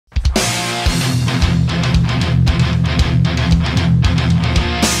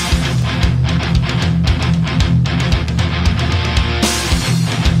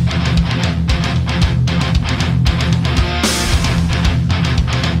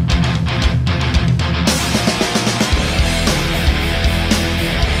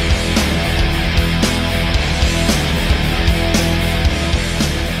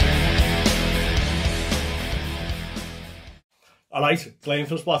Claim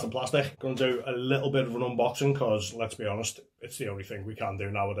for Splattered Plastic. Going to do a little bit of an unboxing because, let's be honest, it's the only thing we can do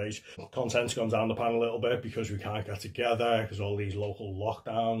nowadays. Content's gone down the pan a little bit because we can't get together because all these local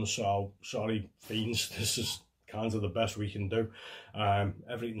lockdowns. So, sorry, fiends, this is kind of the best we can do.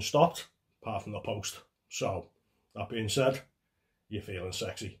 Everything stopped apart from the post. So, that being said, you're feeling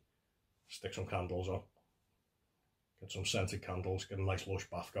sexy. Stick some candles on. Get some scented candles, get a nice lush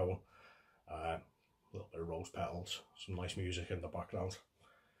bath going. A little bit of rose petals, some nice music in the background.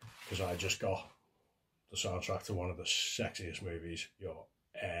 Because I just got the soundtrack to one of the sexiest movies you're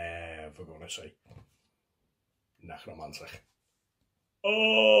ever going to see. Nekromantik.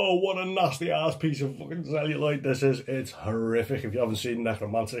 Oh, what a nasty ass piece of fucking celluloid this is. It's horrific. If you haven't seen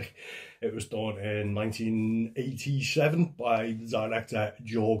Nekromantik, it was done in 1987 by the director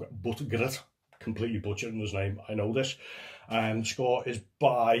Jorg Buttgret. Completely butchering his name, I know this. The score is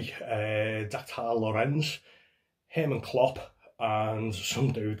by Dr. Lorenz, Herman Klopp, and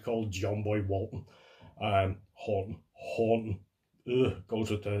some dude called John Boy Walton. Haunting.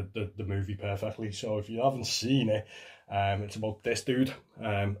 Goes with the movie perfectly. So if you haven't seen it, it's about this dude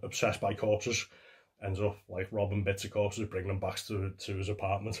obsessed by corpses, ends up like robbing bits of corpses, bringing them back to his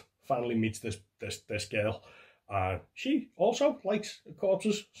apartment. Finally meets this girl. She also likes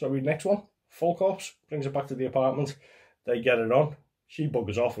corpses. So the next one, full corpse, brings it back to the apartment. They get it on. She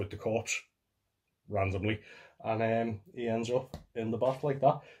buggers off with the corpse randomly, and he ends up in the bath like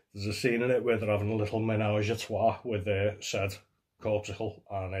that. There's a scene in it where they're having a little menage a trois with said corpsicle,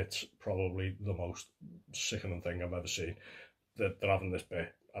 and it's probably the most sickening thing I've ever seen. They're having this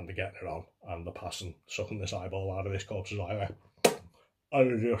bit and they're getting it on, and they're sucking this eyeball out of this corpse's eye,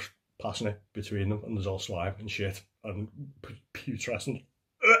 and they're just passing it between them, and there's all slime and shit and putrescent.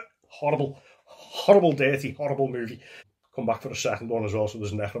 Horrible, dirty, horrible movie. Come back for the second one as well, so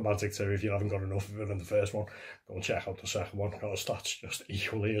there's Nekromantik too. If you haven't got enough of it in the first one, go and check out the second one, because that's just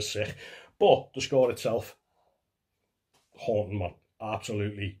equally as sick. But the score itself, haunting, man.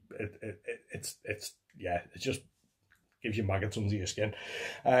 Absolutely. It's it just gives you maggots under your skin.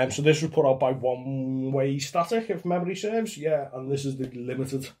 So this was put out by One Way Static, if memory serves. Yeah, and this is the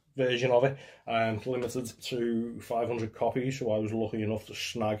limited version of it, limited to 500 copies. So I was lucky enough to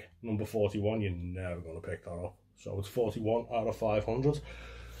snag number 41. You're never going to pick that up. So it's 41 out of 500.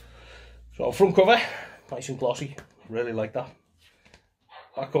 So front cover, nice and glossy. Really like that.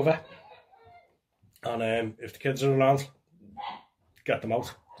 Back cover. And if the kids are around, get them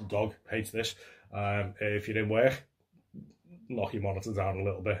out. The dog hates this. If you're in work, knock your monitor down a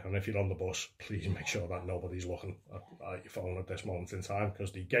little bit, and if you're on the bus, please make sure that nobody's looking at your phone at this moment in time,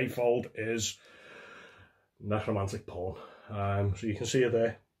 because the gatefold is Nekromantik porn. So you can see it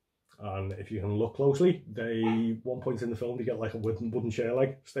there, and if you can look closely, one point in the film they get like a wooden chair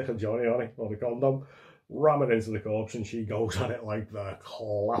leg, stick a Johnny on it or a condom, ram it into the corpse, and she goes at it like the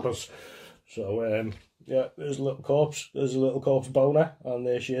clappers. So yeah, there's a little corpse boner, and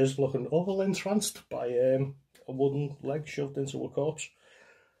there she is looking all entranced by a wooden leg shoved into a corpse.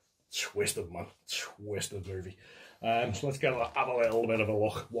 Twisted, man. Twisted movie. So let's have a little bit of a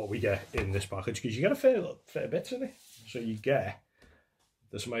look what we get in this package, because you get a fair bits in it. So you get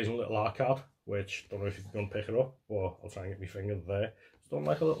this amazing little art card, which I don't know if you can pick it up, or I'll try and get my finger there. It's done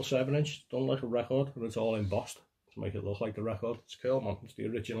like a little 7-inch, it's done like a record, and it's all embossed to make it look like the record. It's cool, man. It's the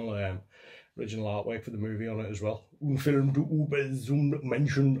original artwork for the movie on it as well. Film über zum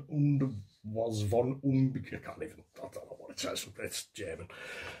Menschen und was von I can't even, I don't know what it says, it's German.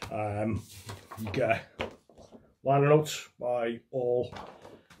 You get liner notes by all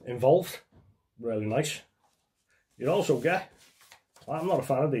involved, really nice. You also get, I'm not a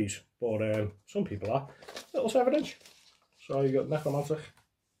fan of these, but some people are, little 7-inch. So you got Nekromantik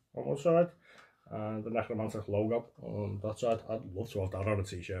on one side, and the Nekromantik logo on that side. I'd love to have that on a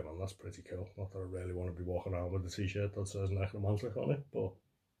t-shirt, man. That's pretty cool. Not that I really want to be walking around with a t-shirt that says Nekromantik on it, but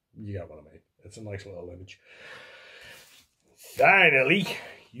you get what I mean. It's a nice little image. Finally,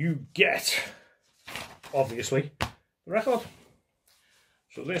 you get, obviously, the record.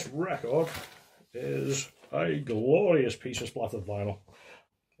 So this record is a glorious piece of splattered vinyl.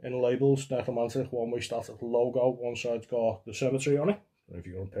 In labels, Nekromantik, One Way Static logo. One side's got the cemetery on it, if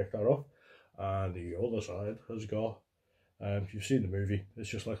you're going to pick that up. And the other side has got, if you've seen the movie, it's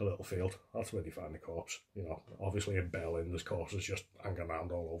just like a little field. That's where they find the corpse. You know, obviously in Berlin, there's corpses just hanging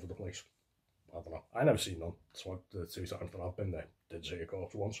around all over the place. I don't know. I never seen them. So the 2 times that I've been there, did see a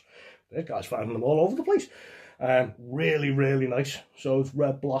corpse once. The guy's finding them all over the place. Really, really nice. So it's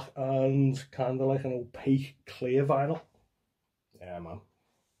red, black, and kind of like an opaque clear vinyl. Yeah, man.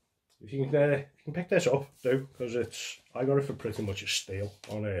 If you can pick this up, do, because I got it for pretty much a steal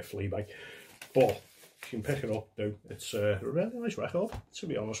on a Fleabag. But If you can pick it up, do. It's a really nice record, to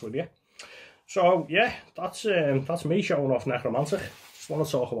be honest with you. So yeah, that's me showing off Nekromantik. Just want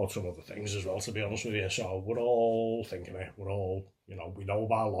to talk about some other things as well, to be honest with you. So we're all thinking it. We're all, you know, we know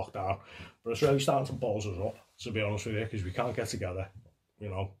about lockdown, but it's really starting to balls us up, to be honest with you, because we can't get together. You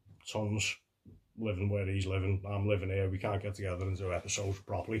know, Tom's living where he's living, I'm living here. We can't get together and do episodes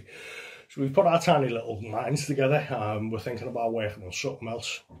properly. So we've put our tiny little minds together. We're thinking about working on something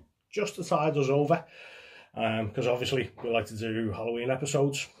else just to tide us over. Because obviously we like to do Halloween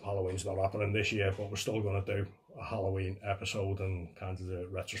episodes. Halloween's not happening this year, but we're still going to do a Halloween episode and kind of do a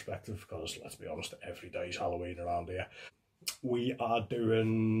retrospective, because let's be honest, every day's Halloween around here. We are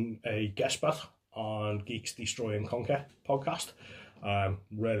doing a guest spot on Geeks Destroy and Conquer podcast.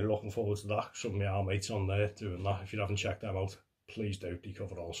 Really looking forward to that. Some of my mates on there doing that. If you haven't checked them out, please do. They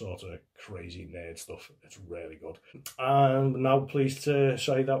cover all sorts of crazy nerd stuff. It's really good. And now pleased to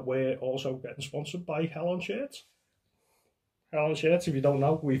say that we're also getting sponsored by Hell on Shirts. Hell on Shirts, if you don't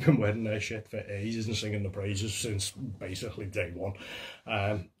know, we've been wearing their shit for ages and singing the praises since basically day one.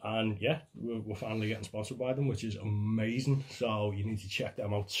 And yeah, we're finally getting sponsored by them, which is amazing. So you need to check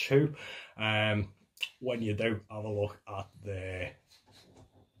them out too. When you do, have a look at their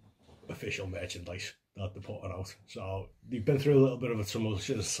official merchandise that they're putting out. So they've been through a little bit of a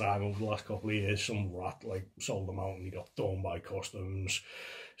tumultuous time over the last couple of years. Some rat like sold them out and he got done by customs.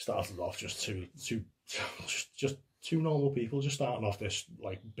 Started off just two normal people just starting off this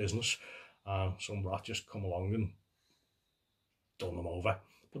like business. Some rat just come along and done them over.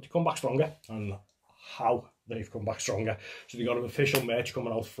 But they come back stronger, and how they've come back stronger. So they've got an official merch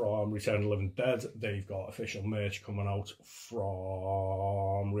coming out from Return of the Living Dead. They've got official merch coming out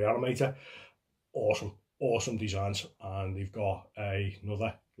from Reanimator. Awesome designs, and they've got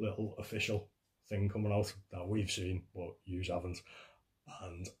another little official thing coming out that we've seen but yous haven't,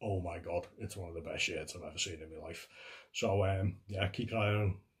 and oh my god, it's one of the best shirts I've ever seen in my life. So yeah, keep an eye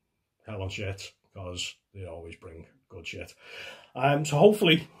on Hell on Shirts, because they always bring good shit. So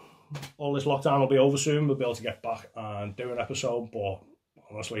hopefully all this lockdown will be over soon. We'll be able to get back and do an episode, but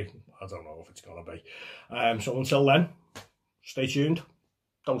honestly I don't know if it's gonna be. So until then, stay tuned,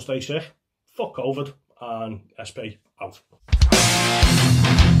 don't stay sick, fuck COVID, and SP out.